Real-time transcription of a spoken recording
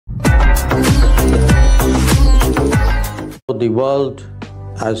The world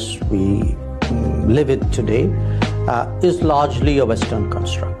as we live it today is largely a Western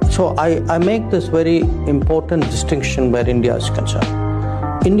construct. So I make this very important distinction where India is concerned.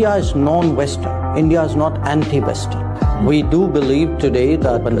 India is non-Western. India is not anti-Western. We do believe today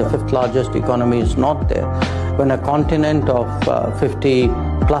that when the fifth largest economy is not there, when a continent of 50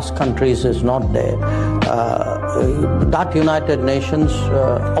 plus countries is not there, that United Nations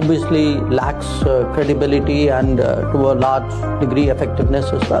obviously lacks credibility and to a large degree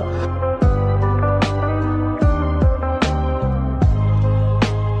effectiveness as well.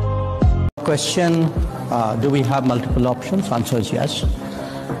 Question, do we have multiple options? Answer is yes.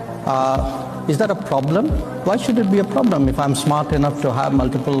 Is that a problem? Why should it be a problem? If I'm smart enough to have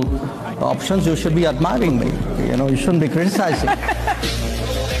multiple options, you should be admiring me. You know, you shouldn't be criticizing.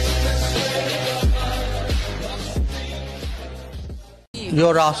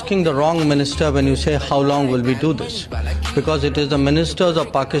 You're asking the wrong minister when you say how long will we do this, because it is the ministers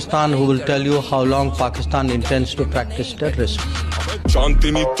of Pakistan who will tell you how long Pakistan intends to practice terrorism.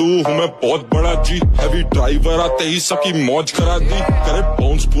 शांतिनी तू हूँ मैं बहुत बड़ा जी, heavy driver आते ही सबकी मौज करा दी, करे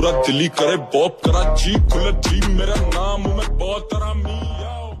बाउंस पूरा दिल्ली करे बॉब करा जी, खुले जी मेरा नाम हूँ मैं बहुत आरामी।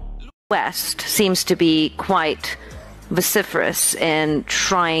 West seems to be quite vociferous in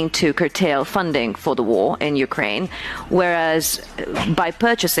trying to curtail funding for the war in Ukraine, whereas by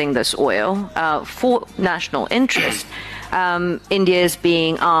purchasing this oil for national interest, India is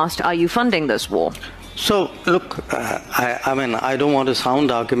being asked, are you funding this war? So, look, I mean, I don't want to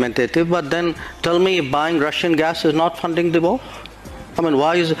sound argumentative, but then tell me if buying Russian gas is not funding the war? I mean,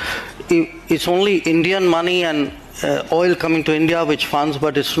 why is it's only Indian money and oil coming to India which funds,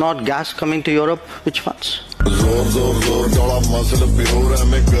 but it's not gas coming to Europe which funds?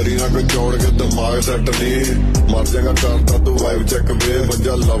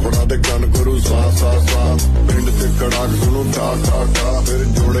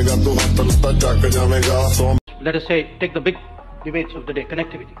 Let us say, take the big debates of the day: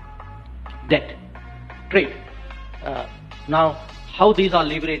 connectivity, debt, trade. Now, how these are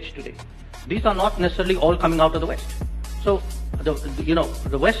leveraged today? These are not necessarily all coming out of the West. So,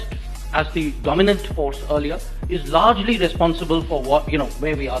 the West, as the dominant force earlier, is largely responsible for what,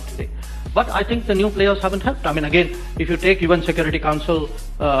 where we are today. But I think the new players haven't helped. I mean, again, if you take UN Security Council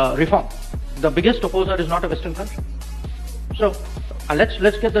reform, the biggest opposer is not a Western country. So,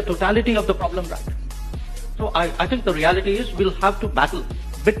 let's get the totality of the problem right. So, I think the reality is we'll have to battle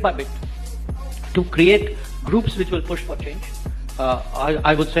bit by bit to create groups which will push for change.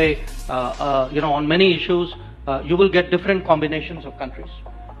 I would say, on many issues, you will get different combinations of countries.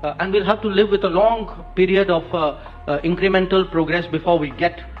 And we'll have to live with a long period of incremental progress before we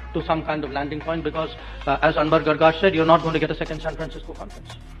get to some kind of landing point, because as Anbar Gargash said, you're not going to get a second San Francisco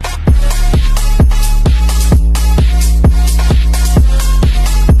conference.